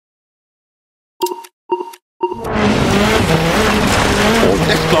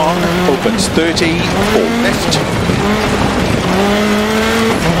left long, opens 30, 4 left.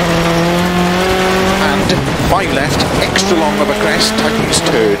 And 5 left, extra long of a crest, tightens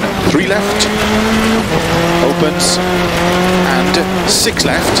turn, 3 left. Opens, and 6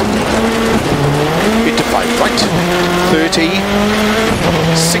 left. Into 5 right, 30.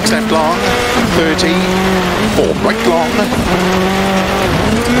 6 left long, 30. 4 right long.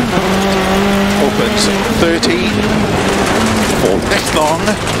 Opens 30, 4 left long,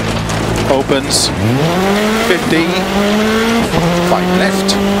 opens 50, 5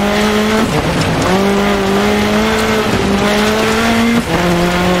 left,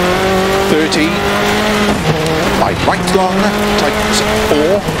 30, 5 right long, tightens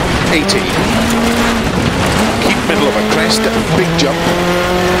 4, 80. Keep middle of a crest, big jump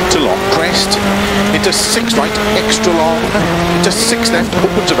to long crest, into 6 right, extra long, into 6 left,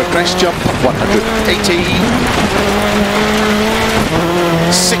 opens of a crest jump, 180,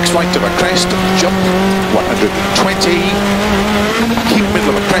 6 right of a crest, jump, 120, keep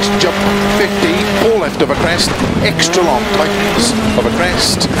middle of a crest, jump, 50, 4 left of a crest, extra long, tightens of a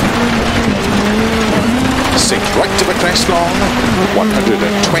crest, 6 right of a crest long, 120,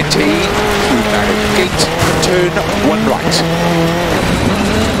 through narrow gate, turn 1 right.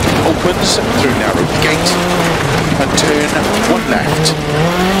 Opens through narrow gate, and turn 1 left.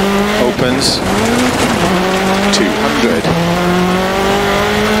 Opens 200.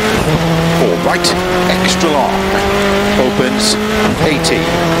 4 right, extra long. Opens 80.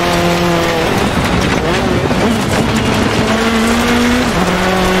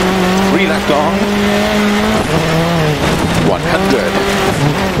 3 left long, 100.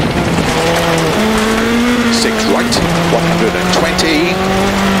 6 right, 120.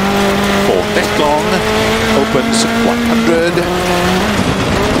 4 left long, opens 100.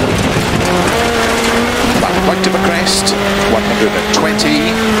 5 right of a crest,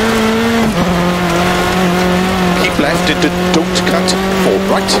 120. Keep left into don't cut, 4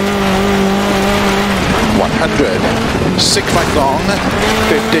 right. 100. 6 right long,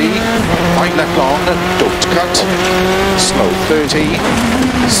 50. 5 left long, don't cut. Slow 30.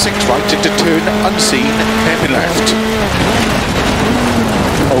 6 right into turn unseen, heavy left.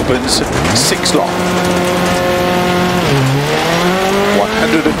 Opens 6 long.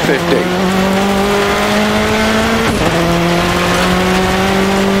 150.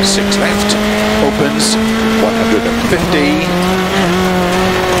 6 left, opens 150.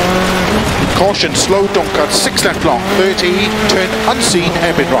 Caution, slow, don't cut, 6 left long, 30, turn unseen,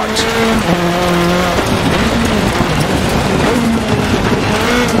 hairpin right.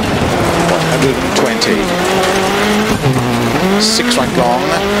 120. 6 right long,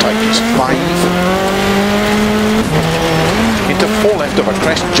 tightens 5. Into 4 left of a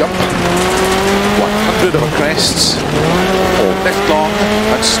crest, jump. 100 of a crest. 4 left long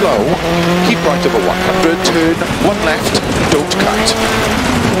and slow. Keep right over 100, turn 1 left, don't cut.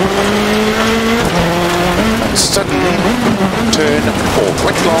 And sudden, turn 4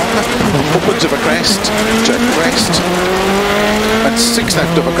 right long, opens of a crest, turn crest. And 6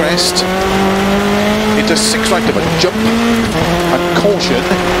 left of a crest. Into 6 right of a jump. And caution,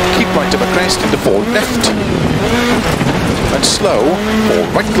 keep right of a crest into 4 left. And slow, 4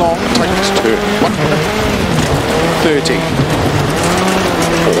 right long, tightens turn 1, 30.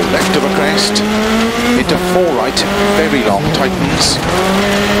 4 left of a crest, into 4 right, very long, tightens,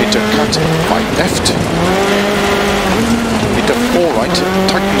 into cut, 5 left, into 4 right,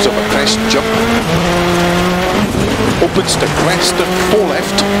 tightens of a crest, jump, opens to crest and 4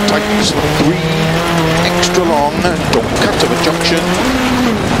 left, tightens 3, extra long, don't cut of a junction,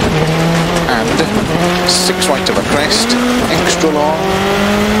 and 6 right of a crest, extra long,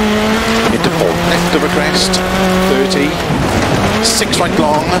 into 4 left of a crest, 30, 6 right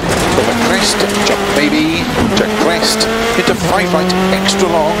long, of a crest, jump maybe, to crest, into 5 right, extra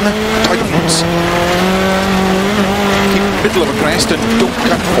long, tightens, keep middle of a crest and don't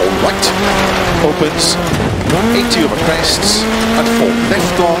cut 4 right, opens, 80 of a crest, and 4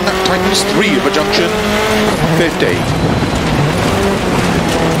 left long, tightens 3 of a junction, 50.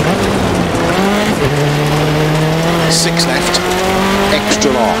 6 left, extra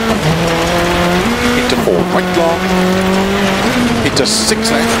long, into 4 right long, into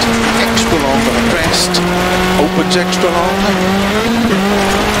 6 left, extra long on a crest, opens extra long,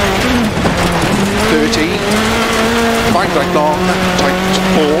 30, 5 right long, tightens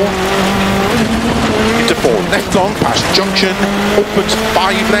 4, into 4 left long, past junction, opens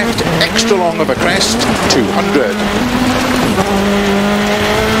 5 left, extra long of a crest, 200.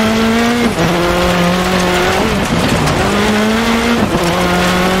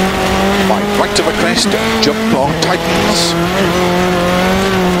 5 right of a crest, jump long, tightens.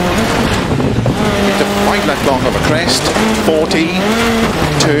 5 left long of a crest, 40,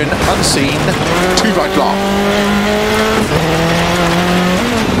 turn unseen, 2 right long.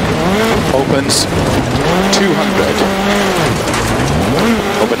 Opens 200.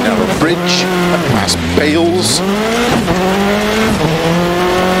 Over narrow bridge and past bales.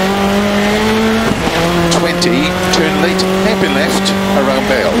 20, turn late, hairpin left, around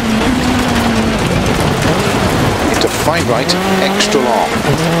bale. Into 5 right, extra long.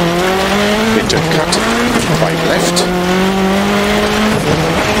 Into cut, 5 left.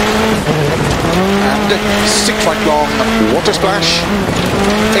 And 6 right long, water splash,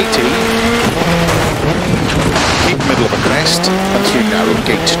 80. Keep middle of a crest and through narrow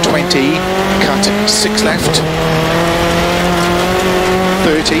gate, 20. Cut, 6 left.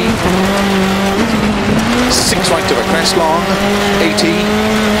 30. 6 right of a crest long, 80.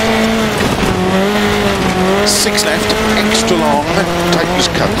 6 left, extra long, tightens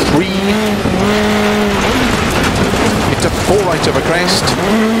cut 3. Into 4 right of a crest,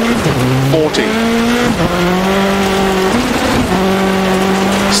 40.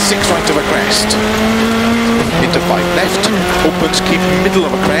 6 right of a crest. Into 5 left, opens, keep middle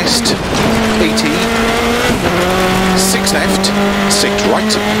of a crest, 80. 6 left, 6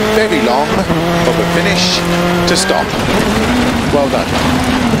 right, very long, over finish, to stop. Well done.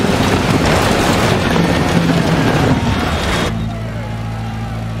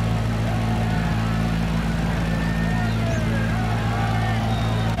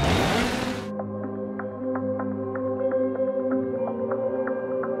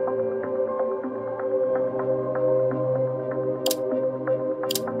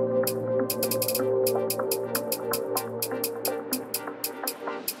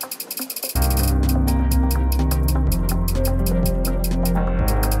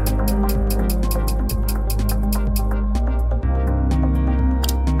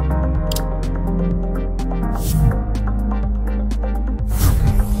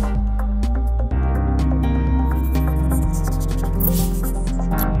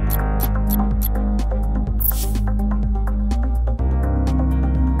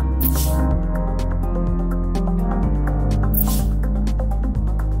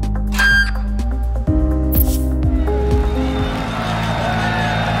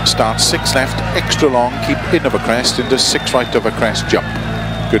 Start 6 left, extra long, keep in of a crest, into 6 right of a crest, jump.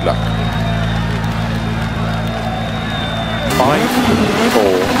 Good luck. 5,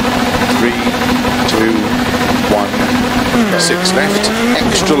 4, 3, 2, 1, 6 left,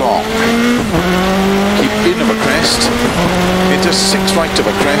 extra long. Keep in of a crest, into 6 right of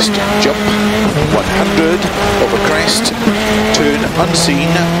a crest, jump. 100 of a crest, turn unseen,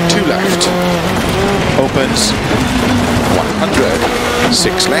 2 left. Opens 100,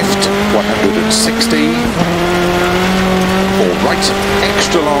 6 left, 160. 4 right,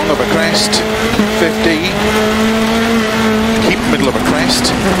 extra long of a crest, 50. Keep middle of a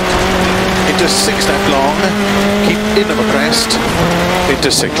crest, into 6 left long, keep in of a crest,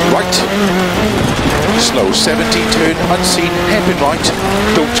 into 6 right. Slow 70, turn unseen, hairpin right,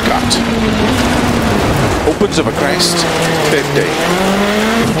 don't cut. Opens of a crest, 50.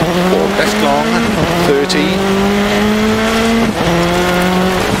 4 left long, 30.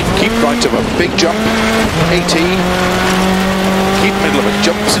 Keep right of a big jump, 80. Keep middle of a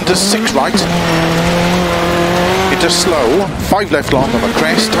jumps into 6 right. Into slow, 5 left long of a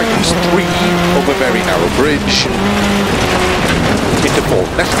crest, tightens 3 over very narrow bridge. Into 4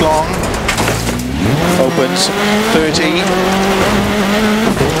 left long. Opens 30.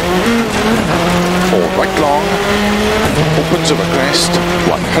 4 right long. Opens of a crest,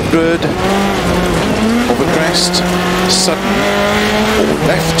 100. Over crest, sudden, 4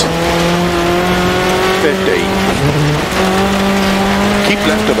 left, 50. Keep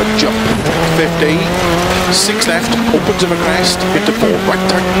left of a jump, 50. 6 left, opens of a crest, into 4 right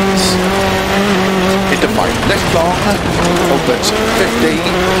tightens. Into 5 left long, opens 50.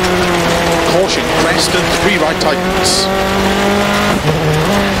 Caution crest and 3 right tightens.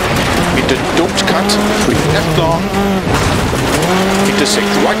 Into don't cut, 3 left long. Into 6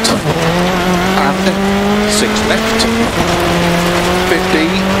 right. And 6 left. 50.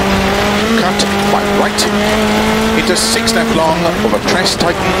 Cut, 5 right. Into 6 left long over crest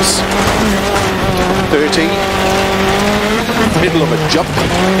tightens. 30. Middle of a jump.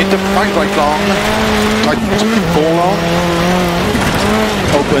 Into 5 right long. Tightens 4 long.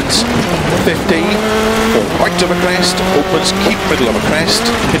 Opens 50, 4 right of a crest, opens, keep middle of a crest,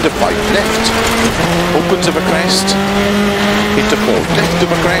 into 5 left, opens of a crest, into 4 left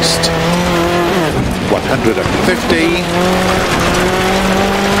of a crest, 150,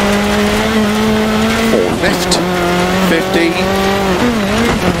 4 left, 50,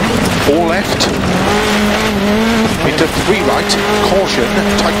 4 left, 3 right, caution,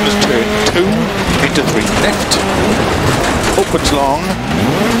 tightens turn 2, into 3 left, opens long,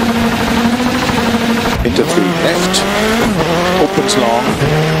 into 3 left, opens long,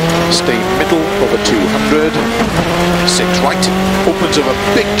 stay middle over 200, 6 right, opens over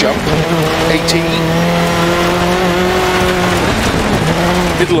big jump, 80,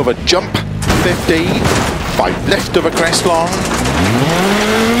 middle of a jump, 50, 5 left of a crest long,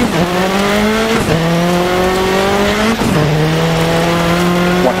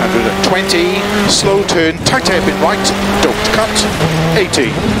 120, slow turn, tight hairpin right, don't cut,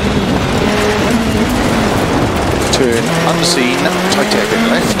 80. Turn unseen, tight hairpin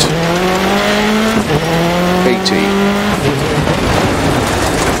left, 80.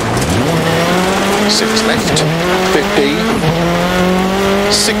 6 left, 50.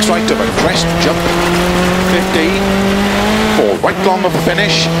 6 right of a crest, jump, 50. 4 right long of a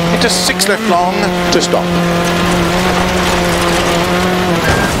finish, into 6 left long to stop.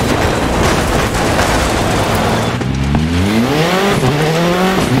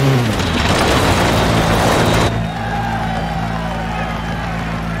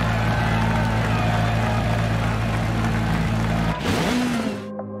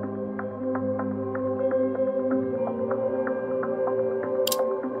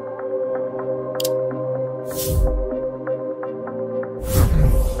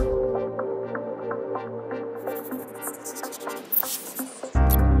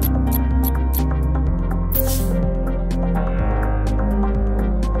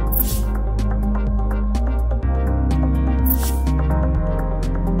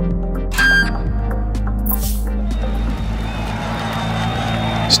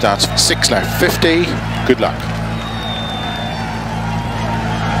 Starts 6 left, 50, good luck.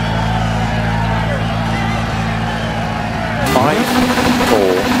 5, 4,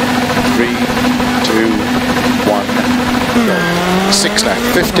 3, 2, 1, go. 6 left,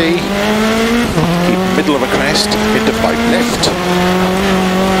 50, keep middle of a crest, into 5 left,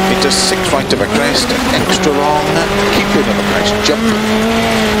 into 6 right of a crest, extra long, keep middle of a crest, jump.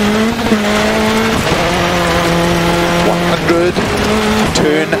 100,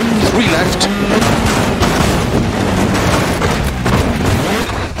 turn 3 left,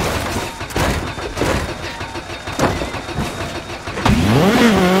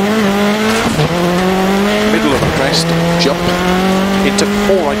 middle of a crest, jump, into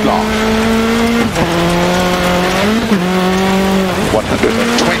 4 right long,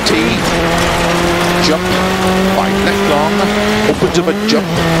 120, jump, 5 left long, opens of a jump,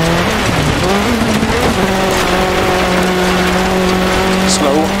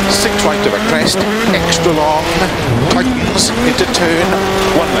 slow, 6 right of a crest, extra long, tightens, into turn,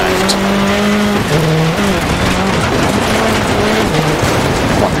 1 left.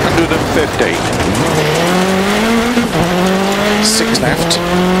 150. 6 left,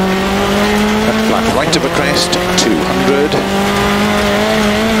 and flat right of a crest, 200.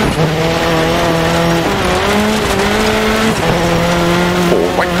 4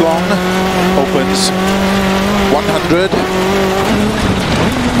 right long, opens, 100.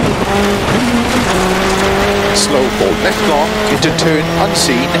 Slow 4 left long, into turn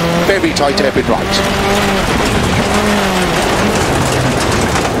unseen, very tight hairpin right.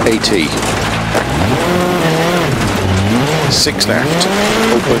 80. 6 left,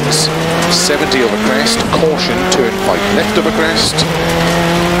 opens, 70 over crest, caution, turn 5 left over crest.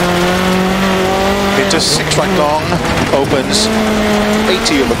 Into 6 right long, opens,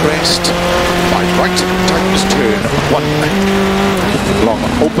 80 over crest, 5 right, tightens, turn 1. Long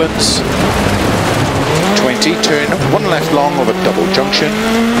opens, 20, turn 1 left long of a double junction,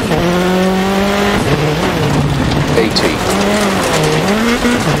 80,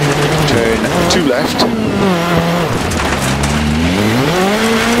 turn 2 left,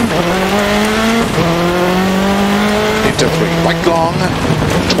 into 3 right long,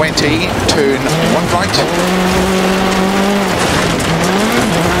 20, turn 1 right,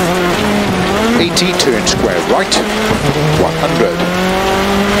 80, turn square right, 100.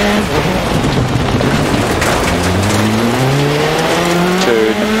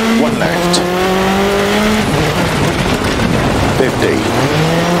 Turn 1 left, 50,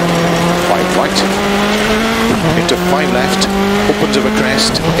 5 right, into 5 left, opens of a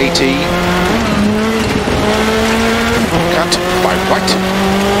crest, 80, cut, 5 right,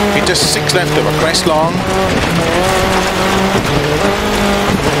 into 6 left of a crest long,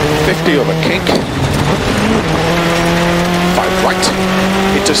 50 over kink, 5 right,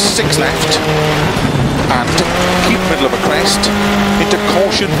 into 6 left, and keep middle of a crest, into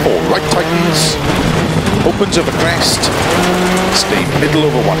caution 4 right tightens, opens of a crest, stay middle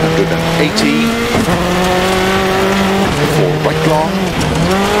over 180, 4 right long.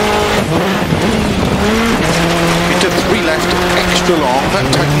 Into 3 left, extra long,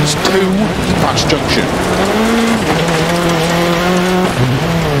 tightens 2, fast junction.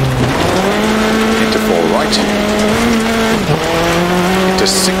 Into 4 right. Into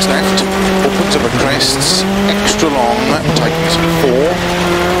 6 left, opens over crests, extra long, tightens 4.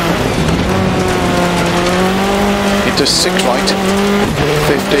 Into 6 right,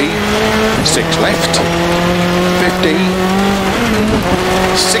 50, 6 left, 50,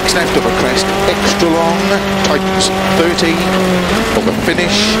 6 left over crest, extra long, tightens 30, over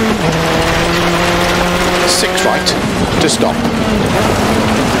finish, 6 right to stop.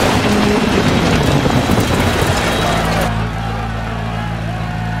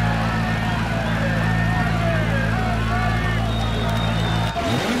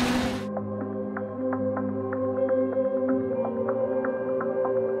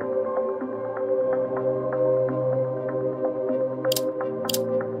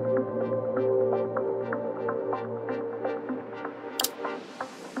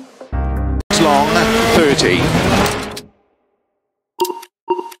 Long 30.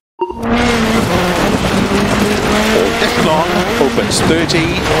 All left long, opens 30,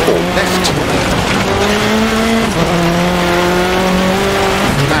 all left.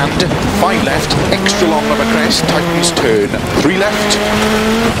 And 5 left, extra long over crest, tightens turn, 3 left,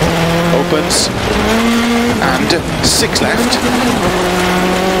 opens, and 6 left.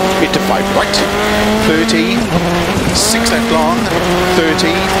 Into 5 right, 30, 6 left long, 30,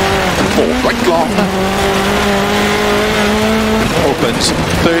 4 right long, opens,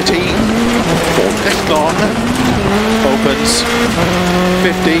 30, 4 left long, opens,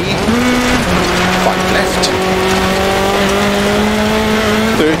 50, 5 left,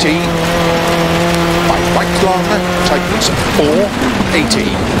 30, 5 right long, tightens 4, 80.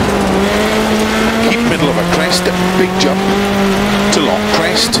 Keep middle of a crest, big jump to long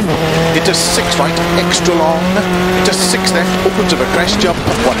crest, into 6 right, extra long, into 6 left, opens of a crest jump,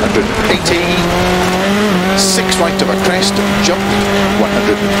 180, 6 right of a crest, jump,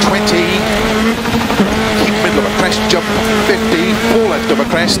 120, keep middle of a crest, jump, 50, 4 left of a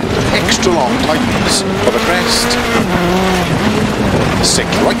crest, extra long, tightens of a crest, 6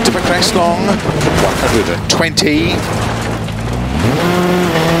 right of a crest long, 120,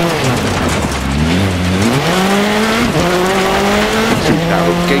 through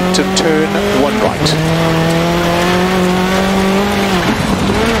narrow gate and turn 1 right.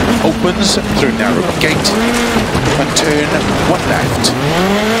 Opens through narrow gate and turn 1 left.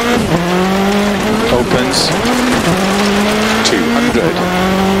 Opens 200.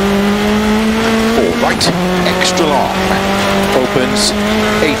 4 right, extra long. Opens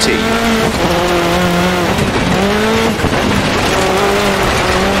 80.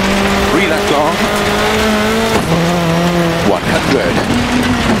 3 left long. 100.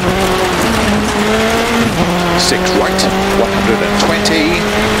 6 right, 120.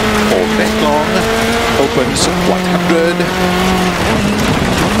 4 left long, opens 100.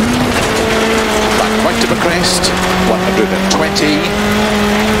 Back right to the crest, 120.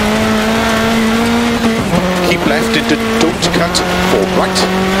 Keep left into don't cut, 4 right.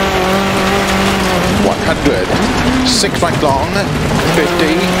 100. 6 right long,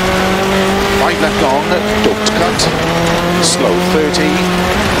 50. 5 left long, don't cut. Slow 30.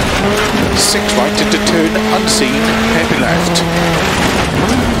 6 right into turn unseen, heavy left.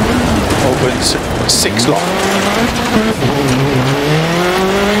 Opens 6 long.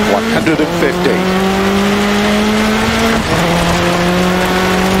 150.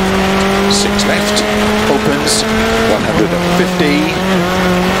 6 left, opens 150.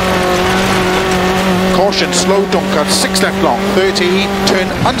 Caution, slow, don't cut, 6 left long, 30, turn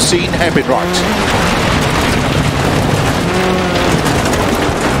unseen, hairpin right.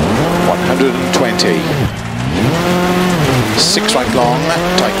 120. 6 right long,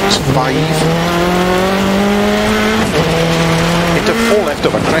 tightens 5. Into 4 left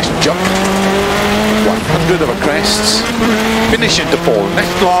of a crest jump. 100 of a crests. Finish into 4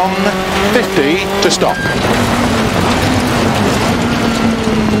 left long, 50 to stop.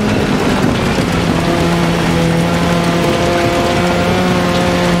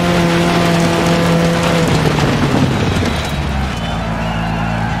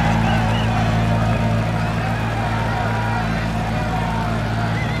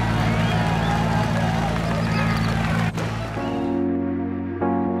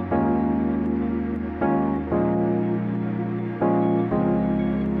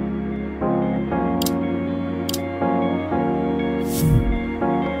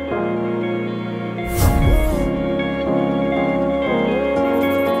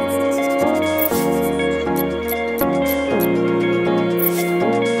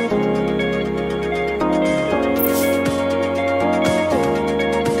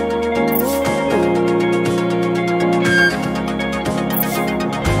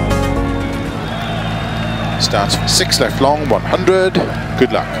 starts 6 left long, 100.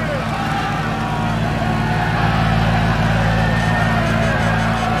 Good luck.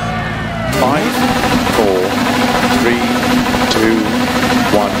 5, 4, 3, 2,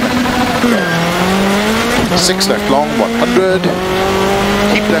 1, go. 6 left long, 100.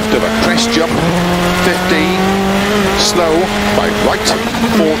 Keep left of a crest jump, 50. Slow, by right,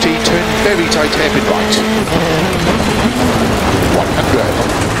 40. Turn very tight hairpin right.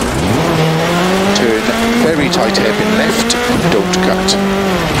 100. Turn very tight hairpin left, don't cut.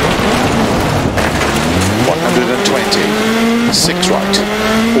 120. 6 right.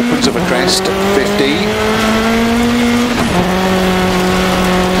 Opens of a crest, 50.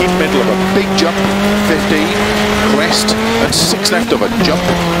 Keep middle of a big jump, 50. Crest, and 6 left of a jump.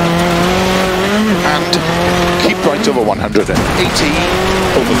 And keep right over 180.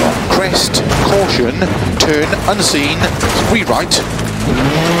 Over long crest, caution, turn unseen, 3 right.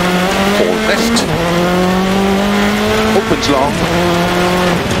 4 left. Opens long.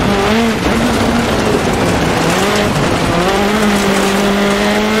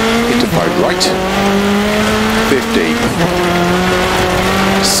 Into 5 right, 50,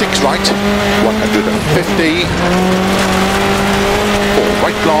 6 right, 150, 4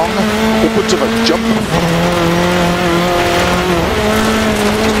 right long, opens of a jump,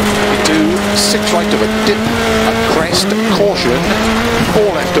 into 6 right of a dip, a crest, caution,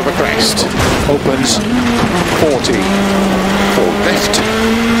 4 left of a crest, opens 40, 4 left,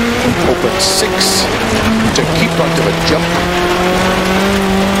 opens 6, to keep right of a jump,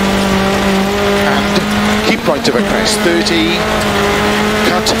 and keep right of a crest, 30,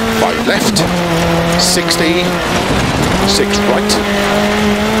 cut, 5 left, 60, 6 right,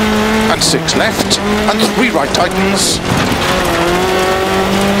 and 6 left, and 3 right tightens,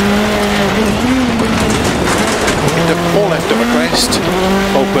 into 4 left of a crest,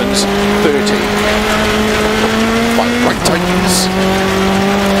 opens 30, 5 right tightens,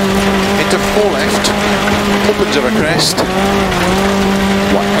 into 4 left, opens of a crest, 100,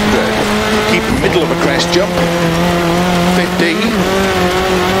 keep middle of a crest jump, 50,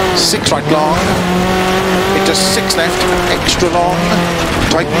 6 right long, into 6 left, extra long,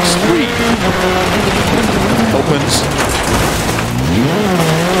 tightens 3, opens,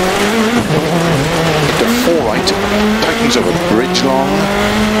 into 4 right, tightens over bridge long,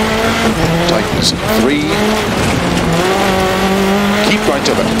 tightens 3, keep right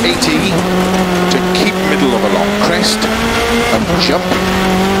over 80, to keep middle of a long crest, and jump,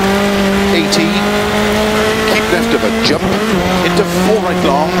 80, keep left of a jump, into 4 right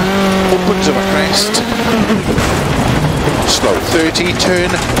long, opens of a crest, slow 30, turn,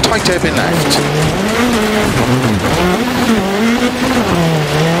 tight hairpin left,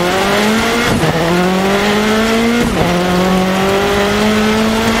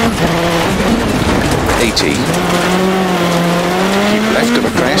 80, keep left of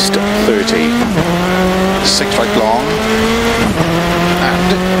a crest, 30, 6 right long, and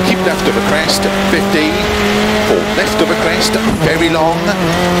keep left of a crest, 50, 4 left of a crest, very long,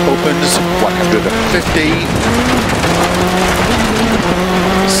 opens 150,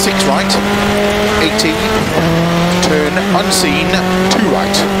 6 right, 80, turn unseen, 2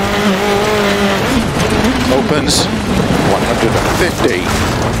 right, opens 150,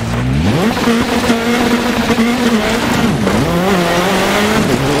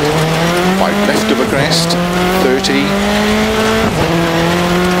 5 left of a crest, 30,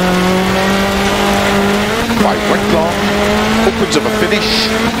 5 right long, opens of a finish,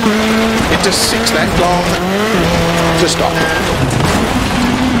 into 6 left long, to stop.